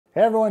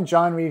Hey everyone,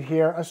 John Reed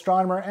here,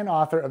 astronomer and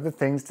author of the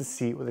Things to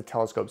See with a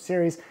Telescope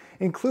series,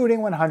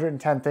 including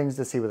 110 Things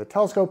to See with a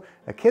Telescope,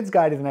 A Kid's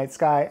Guide to the Night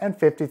Sky, and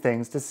 50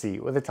 Things to See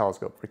with a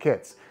Telescope for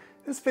Kids.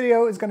 This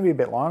video is going to be a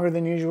bit longer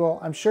than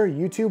usual. I'm sure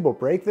YouTube will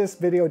break this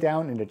video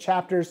down into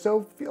chapters,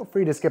 so feel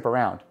free to skip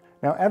around.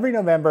 Now, every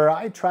November,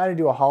 I try to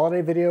do a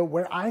holiday video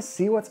where I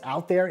see what's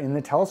out there in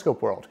the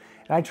telescope world,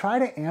 and I try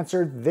to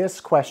answer this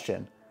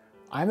question.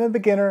 I'm a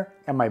beginner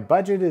and my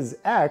budget is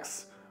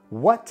X,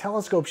 what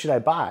telescope should I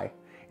buy?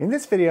 In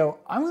this video,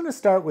 I'm going to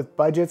start with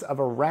budgets of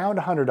around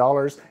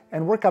 $100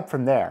 and work up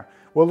from there.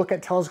 We'll look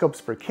at telescopes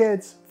for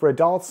kids, for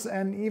adults,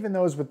 and even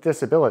those with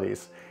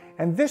disabilities.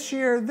 And this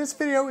year, this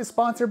video is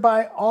sponsored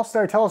by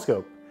All-Star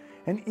Telescope.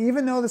 And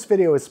even though this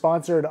video is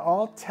sponsored,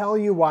 I'll tell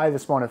you why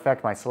this won't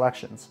affect my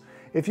selections.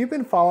 If you've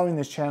been following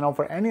this channel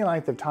for any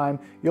length of time,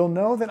 you'll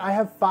know that I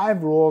have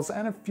 5 rules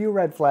and a few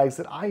red flags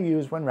that I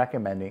use when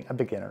recommending a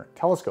beginner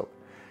telescope.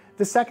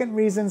 The second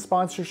reason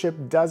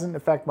sponsorship doesn't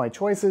affect my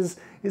choices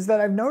is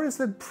that I've noticed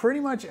that pretty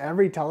much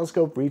every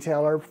telescope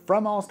retailer,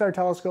 from All-Star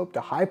Telescope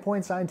to High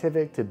Point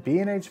Scientific to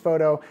B&H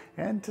Photo,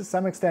 and to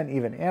some extent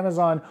even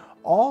Amazon,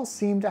 all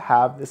seem to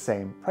have the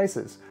same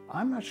prices.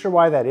 I'm not sure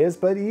why that is,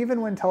 but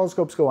even when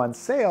telescopes go on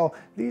sale,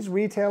 these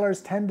retailers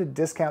tend to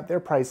discount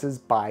their prices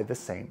by the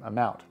same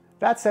amount.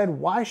 That said,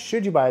 why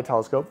should you buy a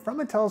telescope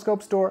from a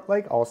telescope store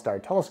like All-Star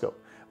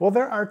Telescope? Well,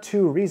 there are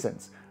 2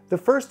 reasons. The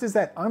first is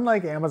that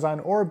unlike Amazon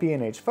or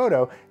B&H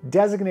Photo,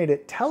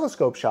 designated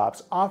telescope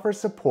shops offer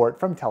support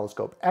from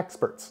telescope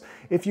experts.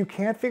 If you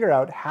can't figure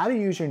out how to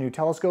use your new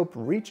telescope,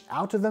 reach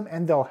out to them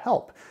and they'll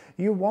help.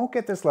 You won't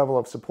get this level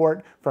of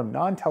support from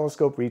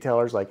non-telescope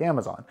retailers like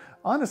Amazon.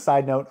 On a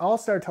side note,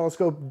 All-Star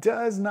Telescope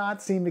does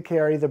not seem to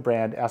carry the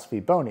brand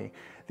SV Bony.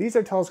 These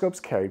are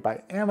telescopes carried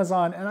by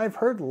Amazon, and I've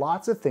heard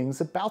lots of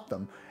things about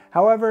them.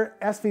 However,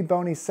 SV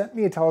Bony sent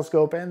me a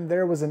telescope and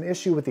there was an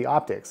issue with the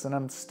optics, and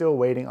I'm still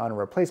waiting on a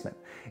replacement.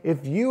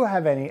 If you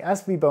have any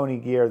SV Bony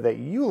gear that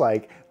you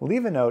like,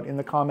 leave a note in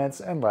the comments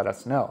and let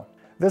us know.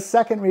 The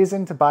second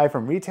reason to buy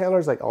from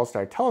retailers like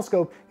All-Star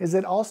Telescope is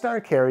that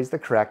All-Star carries the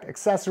correct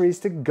accessories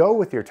to go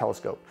with your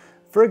telescope.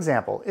 For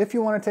example, if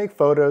you want to take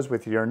photos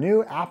with your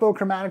new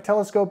apochromatic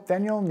telescope,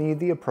 then you'll need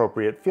the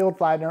appropriate field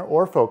flattener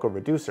or focal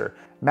reducer.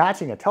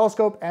 Matching a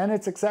telescope and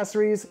its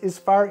accessories is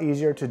far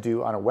easier to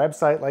do on a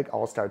website like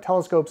All-Star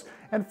Telescopes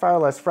and far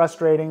less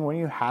frustrating when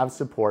you have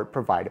support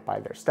provided by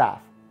their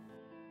staff.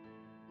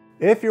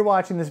 If you're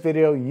watching this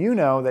video, you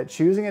know that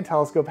choosing a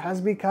telescope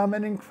has become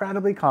an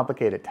incredibly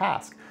complicated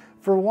task.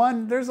 For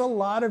one, there's a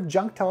lot of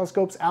junk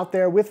telescopes out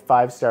there with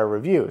 5-star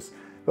reviews.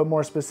 But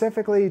more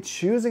specifically,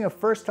 choosing a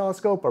first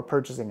telescope or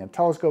purchasing a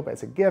telescope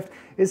as a gift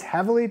is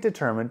heavily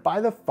determined by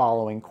the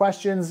following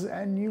questions,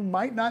 and you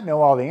might not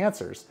know all the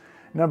answers.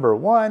 Number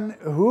 1,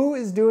 who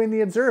is doing the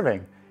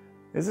observing?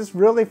 Is this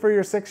really for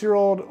your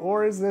 6-year-old,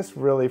 or is this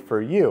really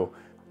for you?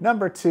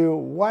 Number 2,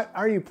 what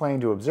are you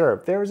planning to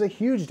observe? There is a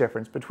huge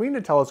difference between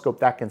a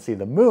telescope that can see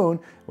the moon,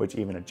 which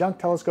even a junk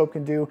telescope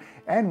can do,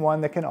 and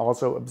one that can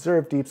also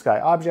observe deep sky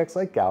objects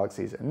like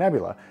galaxies and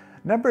nebula.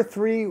 Number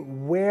 3,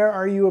 where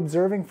are you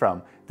observing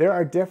from? There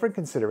are different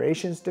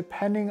considerations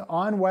depending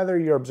on whether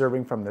you're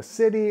observing from the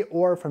city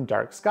or from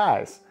dark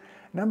skies.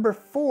 Number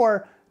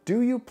 4,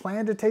 do you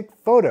plan to take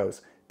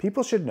photos?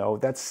 People should know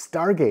that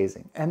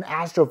stargazing and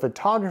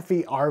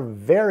astrophotography are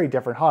very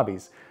different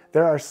hobbies.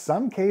 There are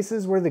some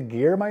cases where the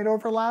gear might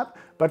overlap,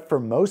 but for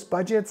most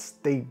budgets,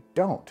 they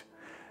don't.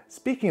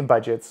 Speaking of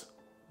budgets,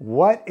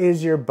 what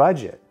is your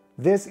budget?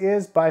 This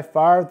is by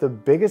far the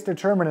biggest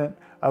determinant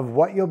of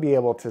what you'll be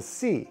able to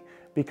see,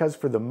 because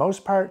for the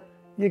most part,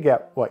 you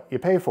get what you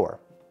pay for.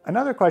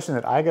 Another question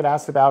that I get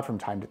asked about from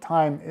time to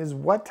time is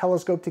what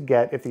telescope to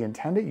get if the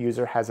intended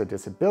user has a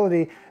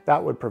disability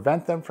that would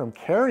prevent them from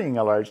carrying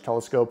a large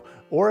telescope,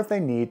 or if they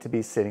need to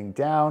be sitting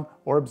down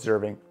or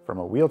observing from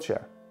a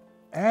wheelchair.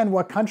 And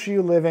what country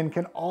you live in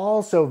can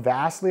also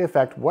vastly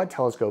affect what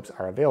telescopes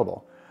are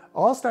available.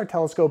 All-Star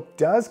Telescope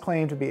does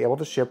claim to be able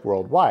to ship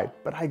worldwide,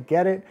 but I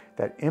get it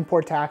that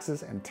import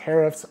taxes and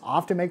tariffs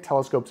often make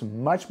telescopes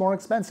much more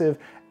expensive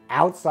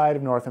outside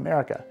of North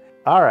America.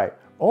 Alright,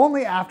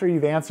 only after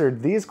you've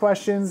answered these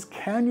questions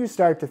can you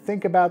start to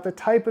think about the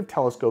type of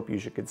telescope you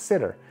should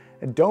consider.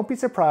 And don't be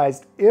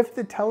surprised if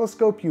the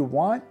telescope you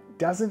want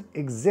doesn't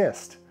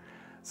exist.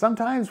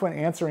 Sometimes when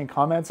answering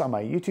comments on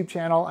my YouTube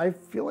channel, I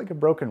feel like a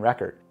broken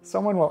record.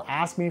 Someone will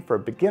ask me for a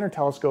beginner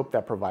telescope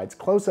that provides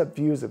close-up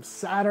views of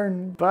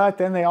Saturn, but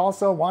then they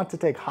also want to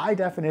take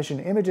high-definition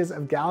images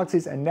of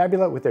galaxies and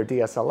nebula with their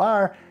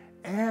DSLR,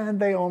 and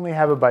they only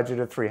have a budget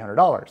of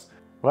 $300.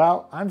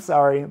 Well, I'm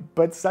sorry,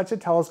 but such a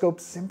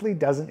telescope simply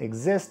doesn't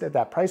exist at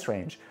that price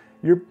range.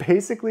 You're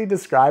basically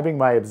describing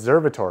my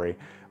observatory,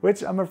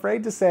 which I'm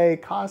afraid to say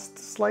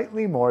costs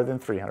slightly more than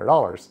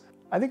 $300.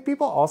 I think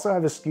people also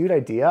have a skewed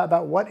idea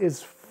about what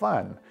is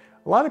fun.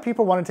 A lot of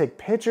people want to take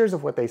pictures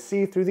of what they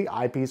see through the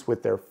eyepiece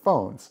with their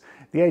phones.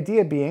 The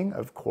idea being,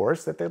 of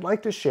course, that they'd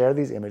like to share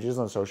these images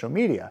on social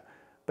media.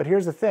 But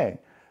here's the thing,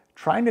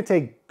 trying to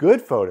take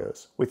good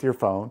photos with your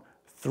phone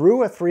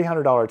through a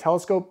 $300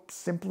 telescope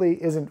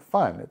simply isn't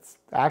fun. It's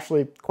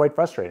actually quite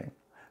frustrating.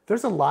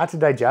 There's a lot to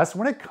digest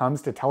when it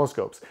comes to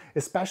telescopes,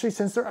 especially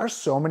since there are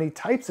so many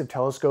types of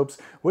telescopes,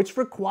 which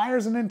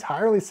requires an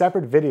entirely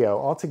separate video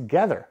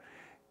altogether.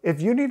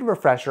 If you need a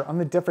refresher on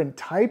the different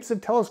types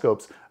of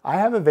telescopes, I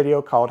have a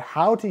video called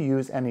How to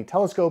Use Any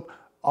Telescope.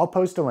 I'll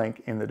post a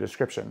link in the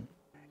description.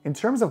 In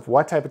terms of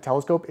what type of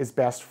telescope is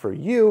best for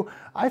you,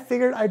 I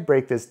figured I'd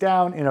break this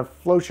down in a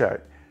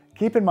flowchart.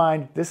 Keep in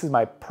mind, this is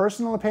my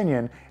personal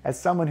opinion as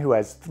someone who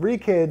has 3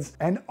 kids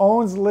and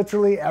owns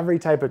literally every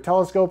type of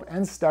telescope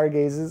and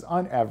stargazes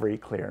on every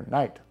clear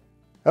night.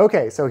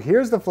 Okay, so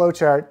here's the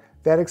flowchart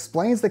that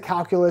explains the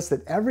calculus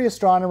that every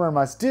astronomer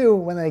must do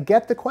when they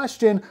get the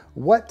question,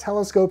 what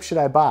telescope should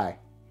I buy?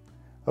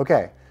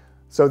 Okay,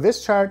 so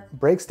this chart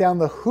breaks down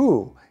the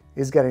who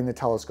is getting the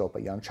telescope,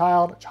 a young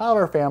child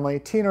or family,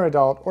 teen or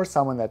adult, or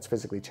someone that's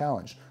physically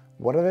challenged.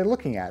 What are they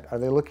looking at? Are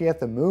they looking at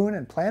the moon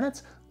and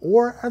planets,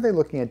 or are they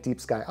looking at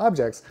deep sky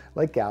objects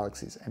like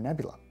galaxies and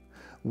nebula?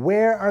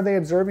 Where are they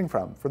observing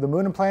from? For the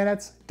moon and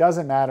planets,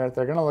 doesn't matter.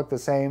 They're gonna look the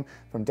same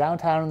from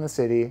downtown in the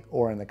city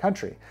or in the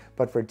country.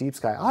 But for deep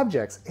sky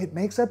objects, it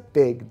makes a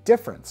big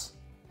difference.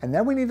 And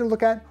then we need to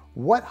look at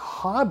what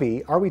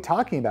hobby are we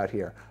talking about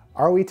here?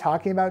 Are we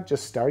talking about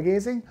just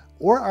stargazing,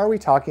 or are we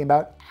talking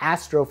about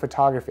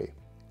astrophotography?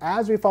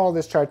 As we follow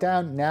this chart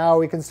down, now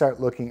we can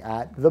start looking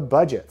at the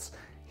budgets.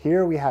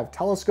 Here we have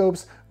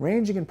telescopes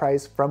ranging in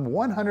price from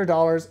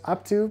 $100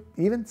 up to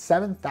even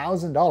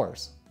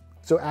 $7,000.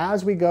 So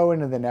as we go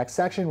into the next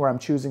section where I'm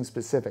choosing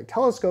specific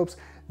telescopes,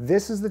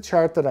 this is the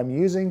chart that I'm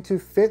using to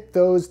fit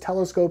those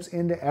telescopes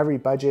into every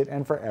budget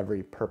and for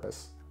every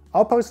purpose.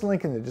 I'll post a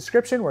link in the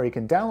description where you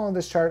can download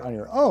this chart on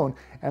your own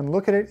and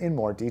look at it in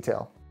more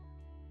detail.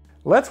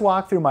 Let's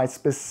walk through my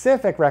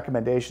specific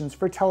recommendations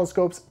for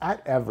telescopes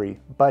at every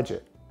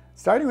budget.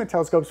 Starting with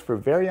telescopes for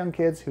very young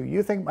kids who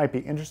you think might be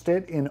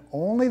interested in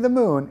only the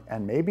moon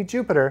and maybe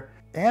Jupiter,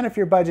 and if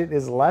your budget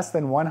is less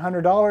than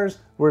 $100,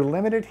 we're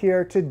limited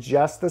here to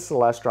just the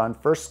Celestron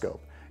First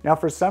Scope. Now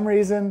for some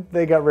reason,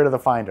 they got rid of the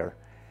Finder.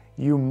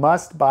 You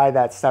must buy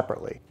that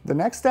separately. The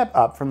next step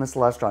up from the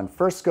Celestron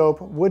First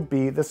Scope would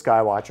be the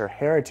Skywatcher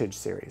Heritage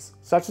series,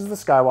 such as the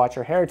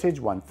Skywatcher Heritage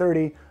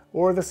 130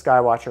 or the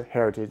Skywatcher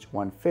Heritage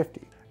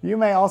 150. You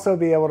may also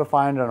be able to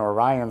find an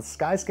Orion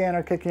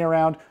Skyscanner kicking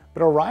around,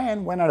 but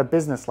Orion went out of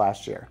business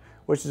last year,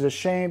 which is a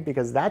shame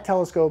because that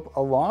telescope,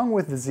 along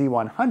with the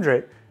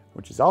Z100,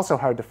 which is also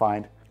hard to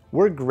find,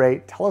 were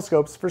great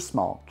telescopes for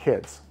small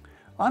kids.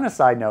 On a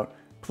side note,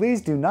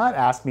 please do not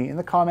ask me in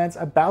the comments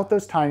about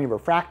those tiny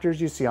refractors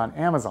you see on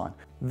Amazon.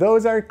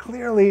 Those are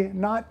clearly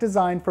not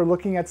designed for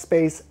looking at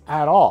space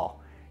at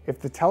all. If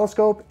the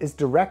telescope is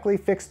directly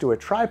fixed to a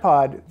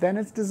tripod, then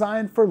it's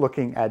designed for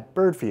looking at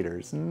bird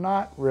feeders,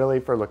 not really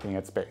for looking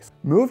at space.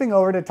 Moving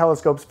over to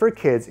telescopes for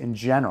kids in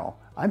general,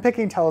 I'm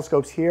picking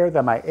telescopes here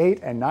that my 8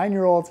 and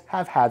 9-year-olds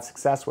have had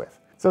success with.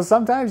 So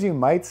sometimes you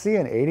might see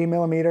an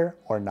 80mm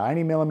or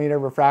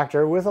 90mm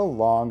refractor with a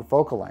long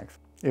focal length.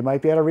 It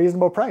might be at a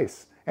reasonable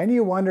price, and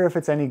you wonder if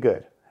it's any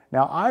good.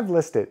 Now I've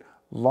listed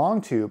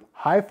long tube,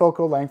 high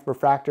focal length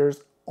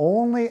refractors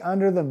only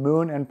under the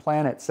moon and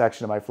planet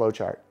section of my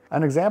flowchart.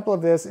 An example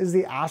of this is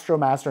the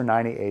Astromaster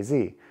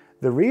 90AZ.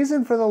 The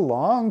reason for the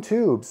long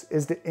tubes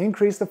is to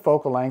increase the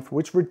focal length,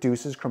 which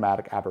reduces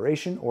chromatic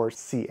aberration, or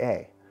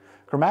CA.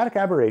 Chromatic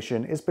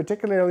aberration is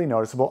particularly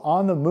noticeable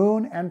on the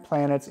moon and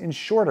planets in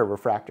shorter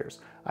refractors.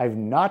 I've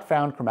not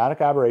found chromatic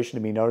aberration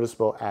to be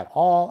noticeable at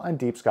all on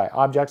deep sky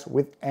objects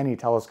with any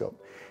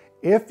telescope.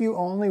 If you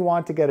only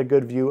want to get a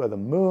good view of the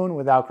moon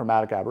without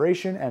chromatic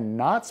aberration and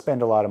not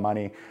spend a lot of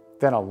money,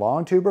 then a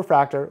long tube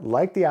refractor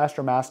like the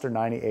Astromaster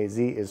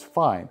 90AZ is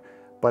fine.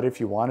 But if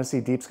you want to see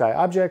deep sky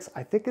objects,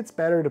 I think it's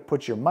better to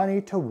put your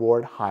money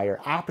toward higher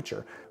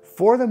aperture.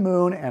 For the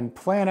moon and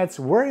planets,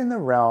 we're in the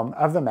realm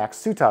of the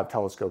Maksutov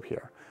telescope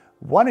here.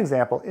 One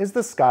example is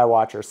the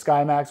Skywatcher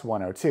Skymax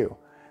 102.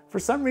 For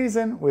some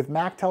reason, with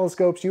Mac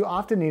telescopes, you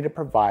often need to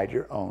provide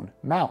your own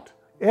mount.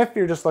 If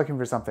you're just looking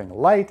for something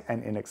light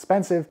and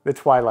inexpensive, the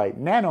Twilight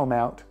Nano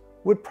mount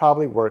would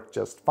probably work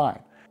just fine.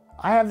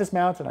 I have this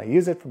mount and I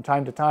use it from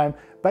time to time,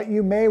 but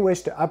you may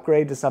wish to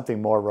upgrade to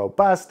something more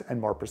robust and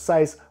more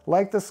precise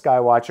like the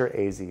Skywatcher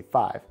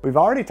AZ5. We've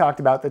already talked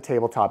about the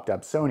tabletop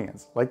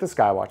Dobsonians, like the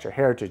Skywatcher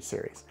Heritage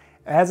series.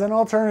 As an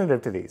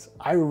alternative to these,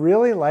 I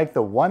really like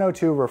the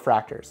 102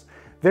 refractors.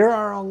 There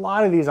are a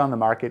lot of these on the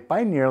market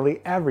by nearly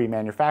every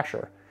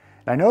manufacturer.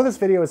 And I know this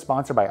video is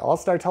sponsored by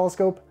All-Star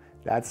Telescope.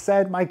 That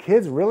said, my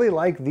kids really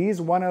like these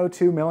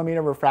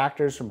 102mm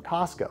refractors from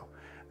Costco.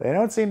 They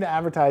don't seem to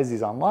advertise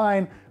these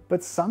online,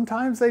 but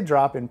sometimes they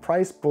drop in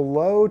price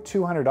below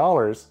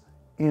 $200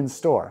 in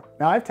store.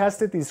 Now I've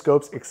tested these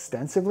scopes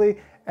extensively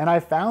and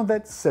I found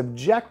that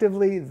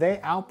subjectively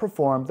they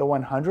outperform the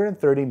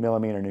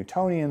 130mm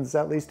Newtonians,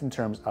 at least in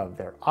terms of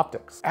their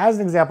optics. As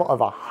an example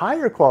of a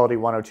higher quality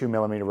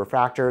 102mm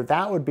refractor,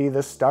 that would be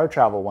the Star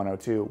Travel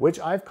 102, which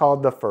I've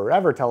called the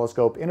Forever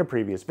telescope in a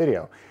previous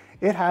video.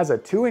 It has a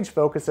 2-inch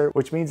focuser,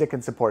 which means it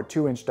can support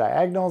 2-inch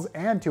diagonals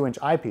and 2-inch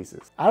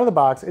eyepieces. Out of the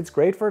box, it's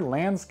great for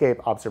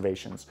landscape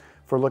observations.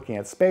 For looking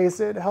at space,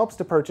 it helps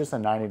to purchase a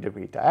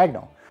 90-degree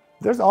diagonal.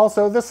 There's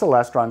also the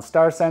Celestron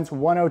StarSense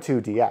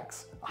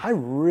 102DX. I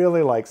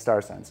really like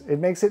StarSense. It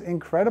makes it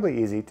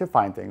incredibly easy to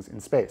find things in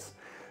space.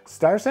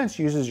 StarSense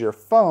uses your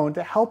phone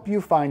to help you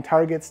find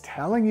targets,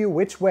 telling you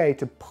which way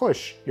to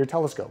push your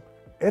telescope.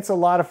 It's a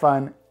lot of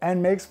fun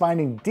and makes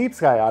finding deep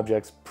sky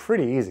objects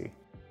pretty easy.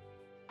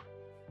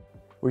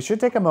 We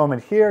should take a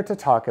moment here to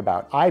talk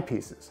about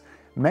eyepieces.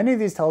 Many of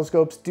these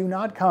telescopes do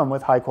not come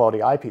with high-quality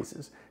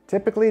eyepieces.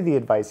 Typically, the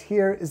advice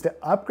here is to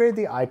upgrade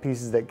the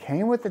eyepieces that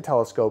came with the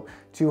telescope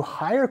to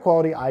higher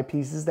quality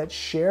eyepieces that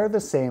share the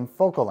same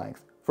focal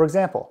length. For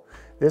example,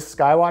 this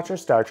Skywatcher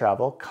Star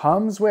Travel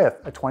comes with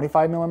a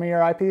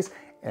 25mm eyepiece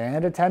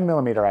and a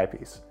 10mm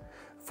eyepiece.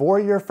 For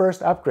your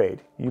first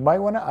upgrade, you might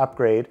want to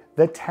upgrade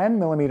the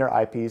 10mm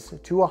eyepiece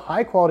to a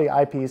high-quality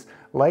eyepiece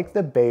like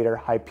the Baader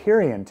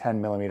Hyperion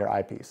 10mm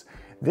eyepiece.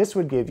 This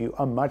would give you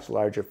a much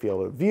larger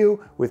field of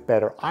view with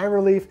better eye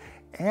relief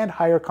and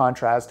higher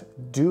contrast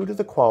due to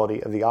the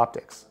quality of the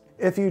optics.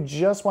 If you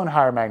just want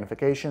higher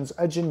magnifications,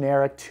 a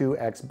generic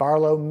 2x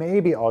Barlow may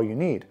be all you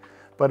need,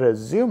 but a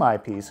zoom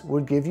eyepiece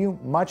would give you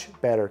much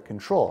better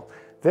control.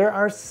 There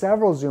are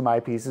several zoom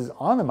eyepieces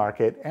on the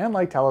market, and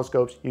like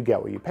telescopes, you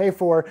get what you pay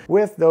for,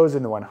 with those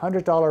in the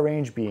 $100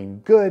 range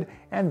being good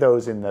and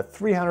those in the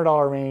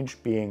 $300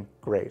 range being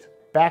great.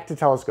 Back to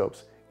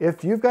telescopes.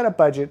 If you've got a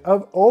budget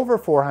of over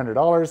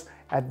 $400,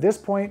 at this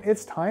point,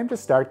 it's time to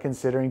start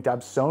considering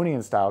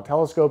Dobsonian-style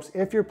telescopes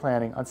if you're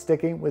planning on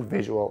sticking with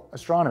visual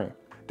astronomy.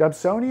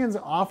 Dobsonians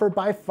offer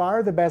by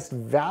far the best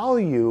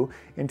value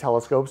in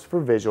telescopes for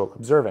visual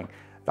observing.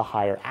 The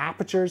higher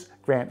apertures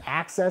grant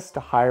access to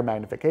higher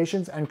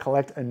magnifications and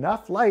collect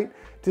enough light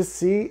to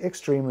see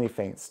extremely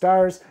faint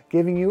stars,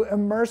 giving you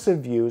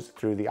immersive views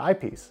through the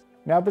eyepiece.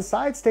 Now,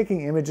 besides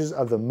taking images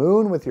of the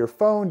moon with your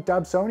phone,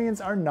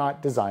 Dobsonians are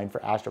not designed for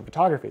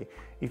astrophotography.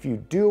 If you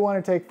do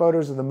want to take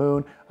photos of the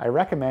moon, I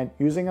recommend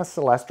using a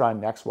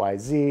Celestron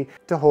NextYZ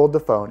to hold the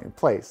phone in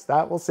place.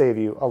 That will save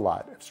you a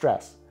lot of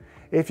stress.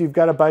 If you've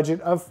got a budget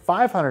of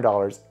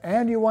 $500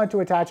 and you want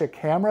to attach a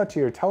camera to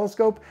your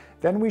telescope,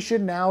 then we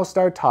should now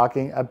start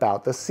talking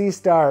about the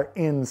Seestar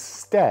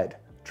instead.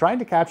 Trying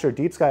to capture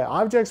deep sky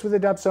objects with a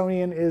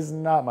Dobsonian is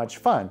not much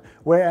fun,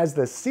 whereas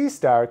the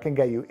Seestar can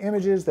get you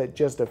images that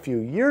just a few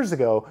years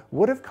ago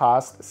would have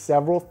cost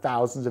several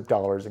thousands of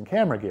dollars in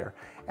camera gear.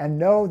 And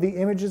no, the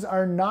images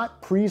are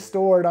not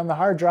pre-stored on the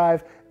hard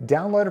drive,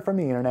 downloaded from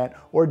the internet,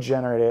 or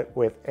generated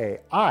with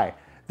AI.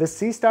 The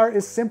Seestar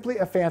is simply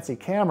a fancy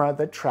camera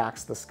that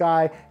tracks the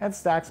sky and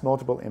stacks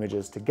multiple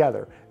images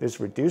together. This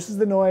reduces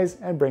the noise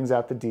and brings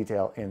out the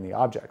detail in the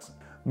objects.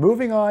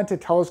 Moving on to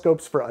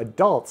telescopes for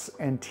adults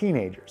and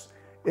teenagers.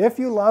 If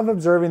you love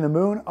observing the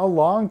moon, a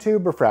long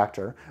tube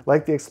refractor,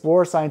 like the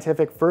Explorer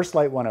Scientific First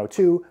Light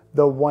 102,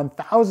 the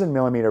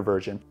 1000mm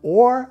version,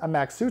 or a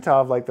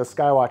Maksutov like the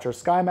Skywatcher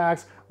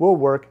Skymax will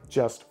work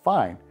just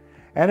fine.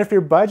 And if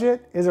your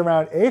budget is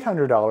around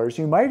 $800,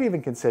 you might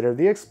even consider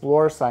the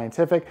Explorer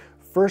Scientific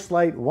First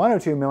Light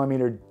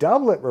 102mm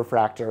doublet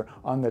refractor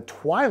on the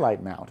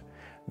Twilight mount.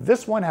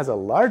 This one has a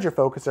larger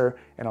focuser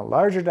and a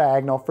larger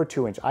diagonal for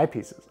 2-inch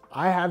eyepieces.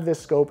 I have this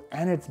scope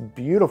and it's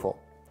beautiful.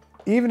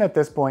 Even at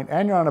this point,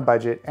 and you're on a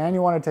budget, and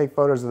you want to take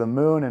photos of the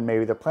moon and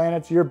maybe the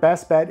planets, your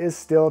best bet is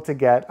still to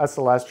get a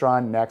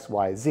Celestron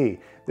NextYZ.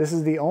 This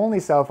is the only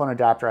cell phone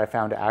adapter I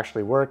found to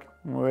actually work,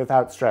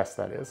 without stress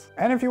that is.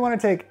 And if you want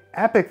to take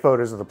epic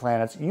photos of the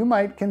planets, you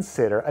might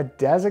consider a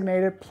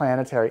designated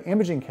planetary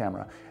imaging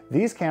camera.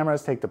 These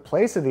cameras take the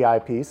place of the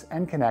eyepiece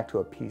and connect to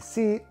a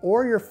PC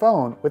or your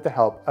phone with the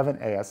help of an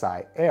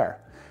ASI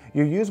Air.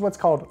 You use what's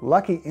called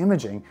lucky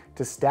imaging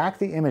to stack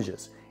the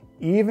images,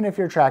 even if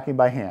you're tracking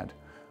by hand.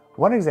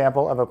 One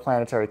example of a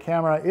planetary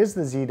camera is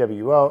the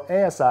ZWO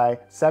ASI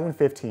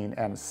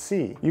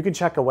 715MC. You can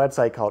check a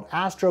website called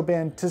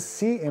Astrobin to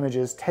see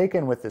images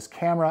taken with this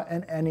camera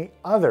and any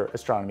other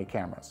astronomy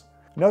cameras.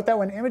 Note that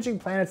when imaging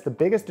planets, the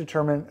biggest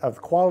determinant of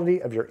the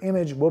quality of your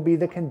image will be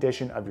the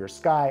condition of your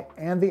sky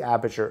and the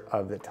aperture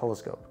of the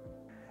telescope.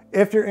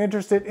 If you're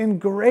interested in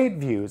great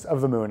views of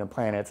the moon and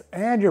planets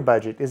and your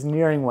budget is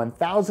nearing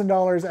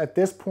 $1,000, at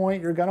this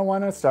point you're going to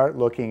want to start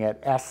looking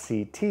at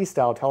SCT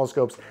style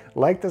telescopes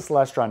like the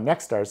Celestron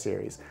NextStar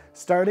series,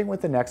 starting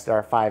with the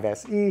NextStar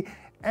 5SE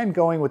and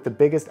going with the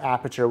biggest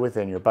aperture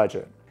within your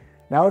budget.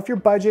 Now, if your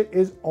budget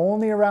is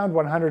only around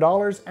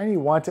 $100 and you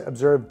want to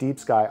observe deep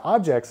sky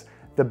objects,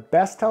 the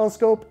best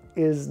telescope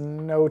is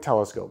no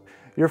telescope.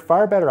 You're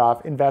far better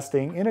off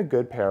investing in a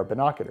good pair of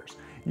binoculars.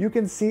 You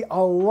can see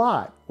a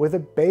lot with a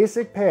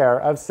basic pair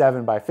of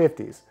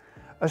 7x50s.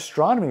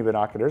 Astronomy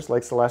binoculars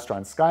like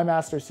Celestron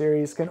Skymaster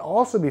series can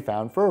also be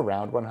found for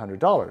around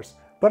 $100,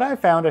 but I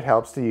found it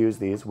helps to use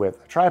these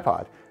with a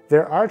tripod.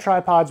 There are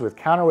tripods with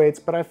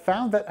counterweights, but I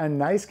found that a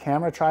nice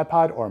camera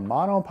tripod or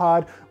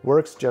monopod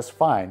works just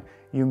fine.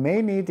 You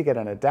may need to get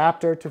an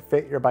adapter to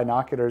fit your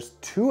binoculars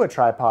to a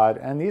tripod,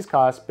 and these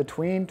cost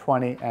between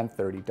 $20 and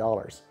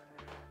 $30.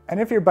 And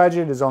if your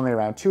budget is only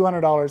around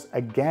 $200,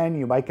 again,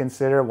 you might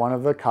consider one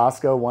of the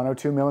Costco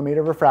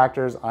 102mm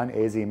refractors on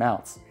AZ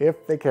mounts,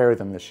 if they carry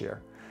them this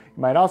year.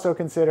 You might also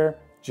consider,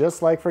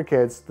 just like for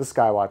kids, the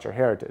Skywatcher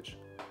Heritage.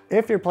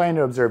 If you're planning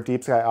to observe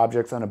deep sky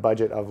objects on a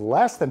budget of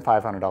less than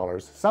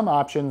 $500, some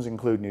options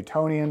include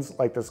Newtonians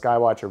like the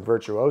Skywatcher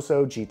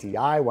Virtuoso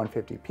GTI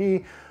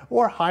 150p,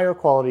 or higher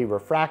quality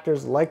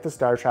refractors like the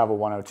Star Travel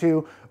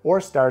 102 or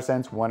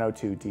StarSense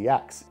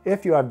 102DX.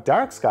 If you have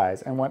dark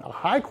skies and want a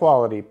high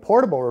quality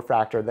portable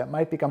refractor that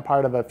might become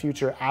part of a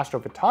future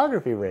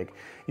astrophotography rig,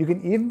 you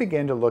can even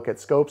begin to look at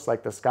scopes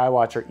like the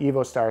Skywatcher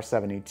EvoStar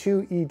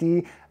 72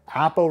 ED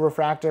Apo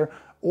refractor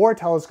or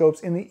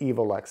telescopes in the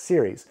EvoLux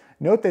series.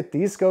 Note that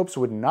these scopes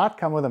would not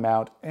come with a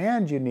mount,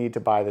 and you need to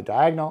buy the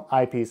diagonal,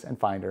 eyepiece, and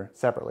finder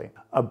separately.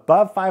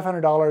 Above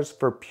 $500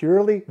 for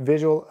purely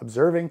visual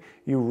observing,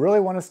 you really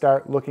want to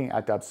start looking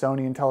at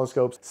Dobsonian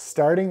telescopes,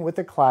 starting with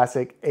the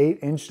classic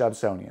 8-inch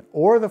Dobsonian,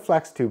 or the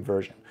flex tube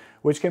version,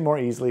 which can more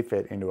easily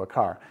fit into a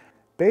car.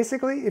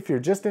 Basically, if you're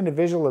just into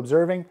visual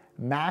observing,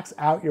 max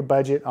out your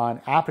budget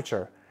on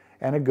aperture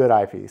and a good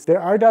eyepiece. There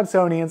are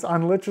Dobsonians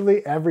on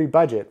literally every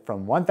budget,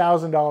 from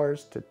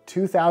 $1,000 to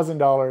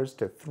 $2,000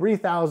 to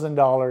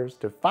 $3,000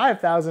 to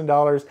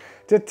 $5,000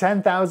 to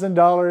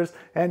 $10,000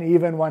 and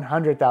even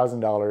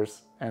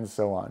 $100,000 and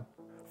so on.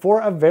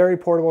 For a very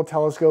portable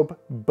telescope,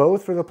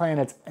 both for the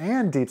planets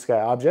and deep sky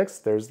objects,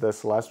 there's the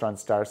Celestron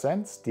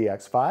StarSense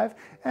DX5,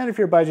 and if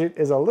your budget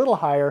is a little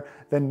higher,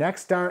 the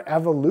NexStar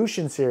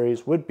Evolution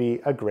series would be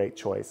a great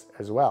choice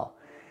as well.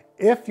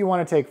 If you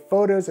want to take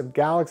photos of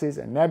galaxies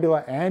and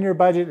nebula and your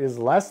budget is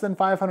less than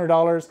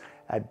 $500,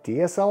 a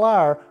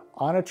DSLR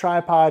on a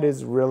tripod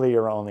is really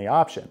your only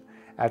option.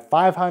 At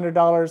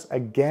 $500,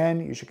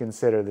 again, you should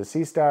consider the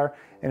Seastar,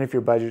 and if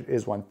your budget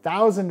is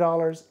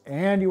 $1,000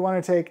 and you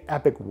want to take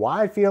epic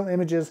wide field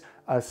images,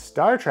 a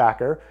star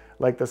tracker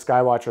like the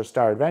Skywatcher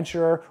Star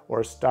Adventurer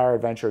or Star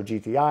Adventurer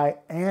GTI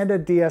and a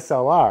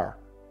DSLR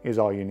is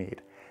all you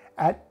need.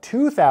 At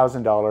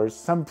 $2,000,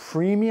 some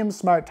premium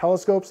smart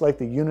telescopes like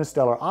the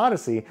Unistellar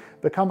Odyssey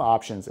become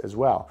options as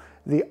well.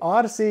 The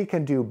Odyssey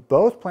can do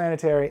both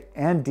planetary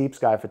and deep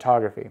sky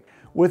photography.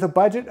 With a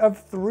budget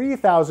of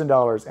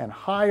 $3,000 and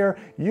higher,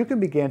 you can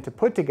begin to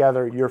put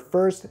together your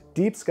first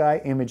deep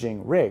sky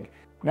imaging rig.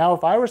 Now,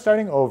 if I were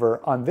starting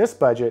over on this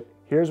budget,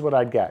 here's what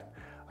I'd get.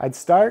 I'd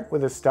start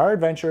with a Star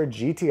Adventurer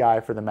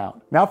GTI for the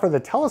mount. Now for the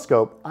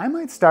telescope, I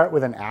might start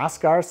with an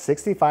Askar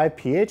 65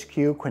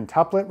 PHQ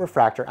quintuplet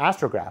refractor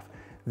astrograph.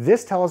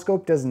 This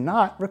telescope does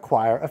not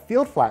require a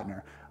field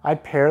flattener.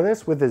 I'd pair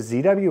this with the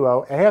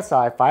ZWO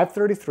ASI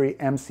 533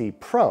 MC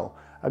Pro,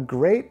 a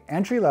great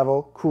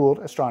entry-level cooled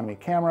astronomy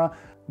camera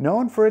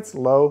known for its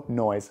low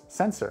noise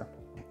sensor.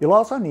 You'll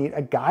also need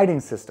a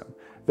guiding system.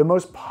 The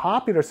most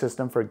popular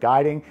system for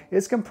guiding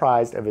is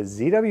comprised of a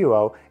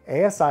ZWO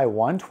ASI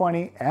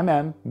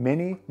 120mm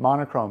mini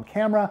monochrome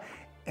camera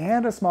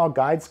and a small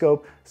guide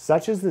scope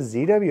such as the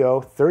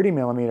ZWO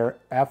 30mm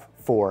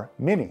f4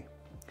 mini.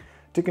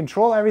 To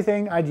control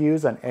everything, I'd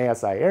use an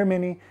ASI Air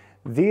Mini.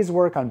 These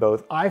work on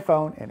both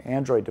iPhone and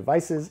Android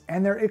devices,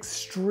 and they're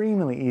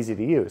extremely easy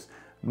to use.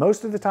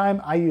 Most of the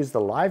time, I use the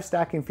live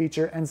stacking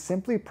feature and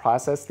simply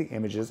process the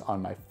images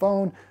on my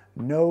phone,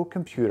 no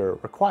computer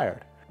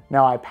required.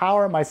 Now I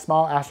power my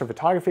small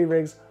astrophotography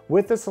rigs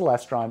with the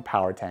Celestron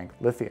Power Tank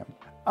Lithium.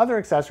 Other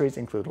accessories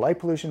include light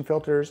pollution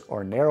filters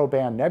or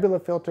narrowband nebula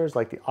filters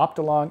like the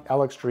Optolong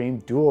L-Extreme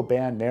dual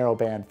band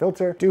narrowband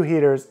filter, dew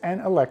heaters,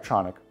 and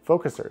electronic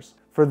focusers.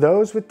 For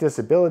those with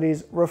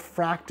disabilities,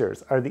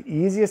 refractors are the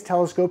easiest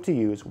telescope to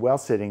use while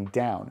sitting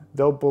down.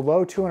 Though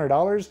below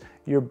 $200,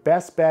 your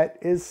best bet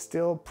is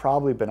still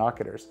probably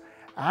binoculars.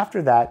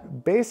 After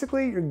that,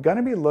 basically you're going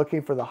to be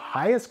looking for the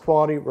highest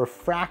quality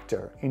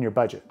refractor in your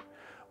budget.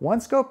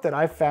 One scope that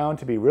I've found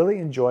to be really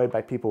enjoyed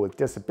by people with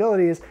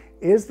disabilities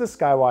is the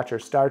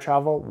Skywatcher Star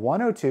Travel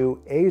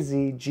 102 AZ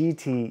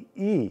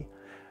GTE.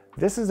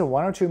 This is a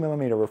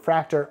 102mm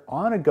refractor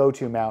on a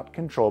go-to mount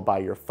controlled by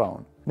your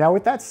phone. Now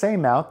with that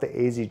same mount, the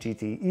AZ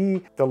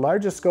GTE, the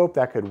largest scope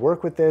that could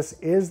work with this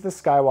is the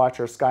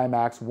Skywatcher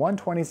Skymax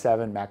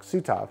 127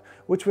 Maksutov,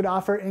 which would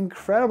offer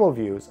incredible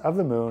views of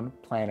the moon,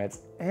 planets,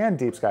 and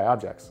deep sky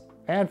objects.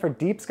 And for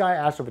deep sky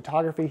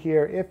astrophotography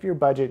here, if your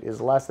budget is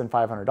less than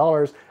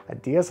 $500, a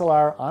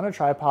DSLR on a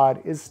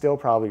tripod is still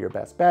probably your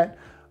best bet.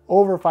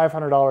 Over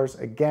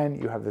 $500, again,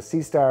 you have the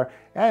Seastar,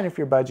 and if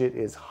your budget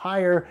is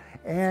higher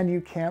and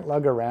you can't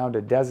lug around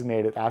a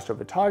designated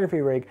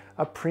astrophotography rig,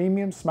 a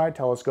premium smart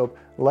telescope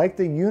like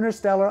the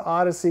Unistellar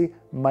Odyssey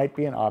might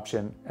be an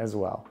option as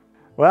well.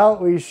 Well,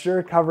 we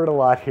sure covered a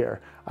lot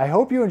here. I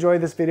hope you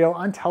enjoyed this video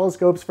on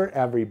telescopes for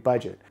every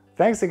budget.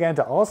 Thanks again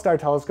to All Star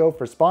Telescope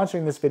for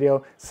sponsoring this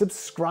video.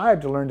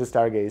 Subscribe to Learn to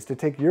Stargaze to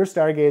take your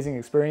stargazing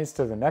experience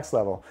to the next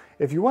level.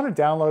 If you want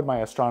to download my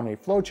astronomy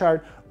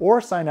flowchart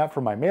or sign up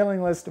for my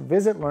mailing list,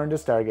 visit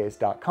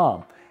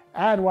learntostargaze.com.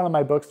 Add one of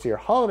my books to your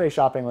holiday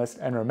shopping list,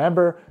 and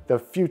remember, the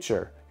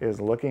future is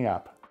looking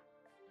up.